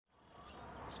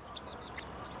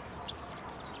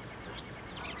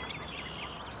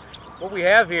What we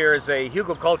have here is a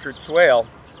Hugelkultured swale.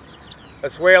 A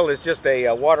swale is just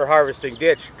a water harvesting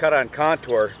ditch cut on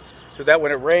contour so that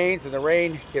when it rains and the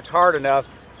rain gets hard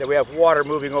enough that we have water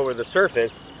moving over the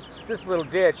surface, this little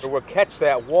ditch will catch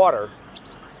that water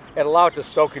and allow it to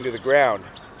soak into the ground.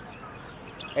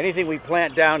 Anything we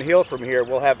plant downhill from here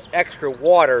will have extra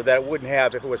water that it wouldn't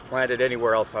have if it was planted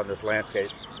anywhere else on this landscape.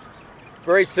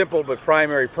 Very simple but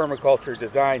primary permaculture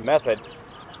design method.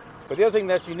 But the other thing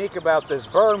that's unique about this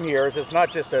berm here is it's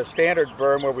not just a standard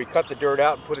berm where we cut the dirt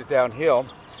out and put it downhill.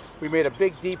 We made a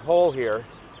big deep hole here.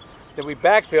 Then we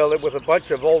backfilled it with a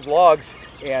bunch of old logs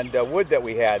and wood that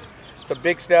we had. Some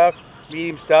big stuff,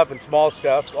 medium stuff, and small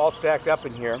stuff, all stacked up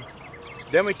in here.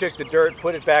 Then we took the dirt,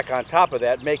 put it back on top of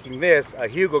that, making this a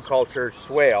Hugelkultured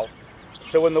swale.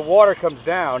 So when the water comes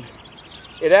down,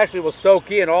 it actually will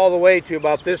soak in all the way to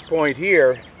about this point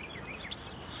here,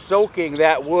 soaking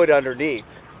that wood underneath.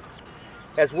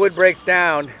 As wood breaks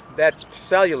down, that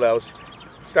cellulose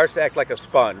starts to act like a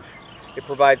sponge. It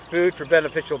provides food for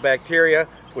beneficial bacteria,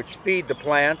 which feed the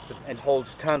plants and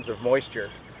holds tons of moisture.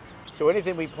 So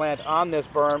anything we plant on this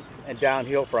berm and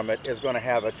downhill from it is going to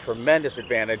have a tremendous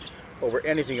advantage over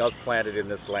anything else planted in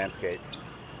this landscape.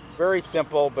 Very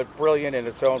simple but brilliant in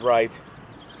its own right.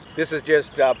 This is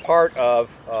just part of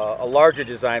a larger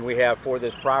design we have for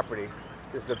this property.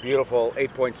 This is a beautiful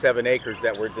 8.7 acres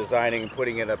that we're designing and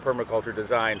putting in a permaculture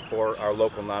design for our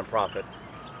local nonprofit.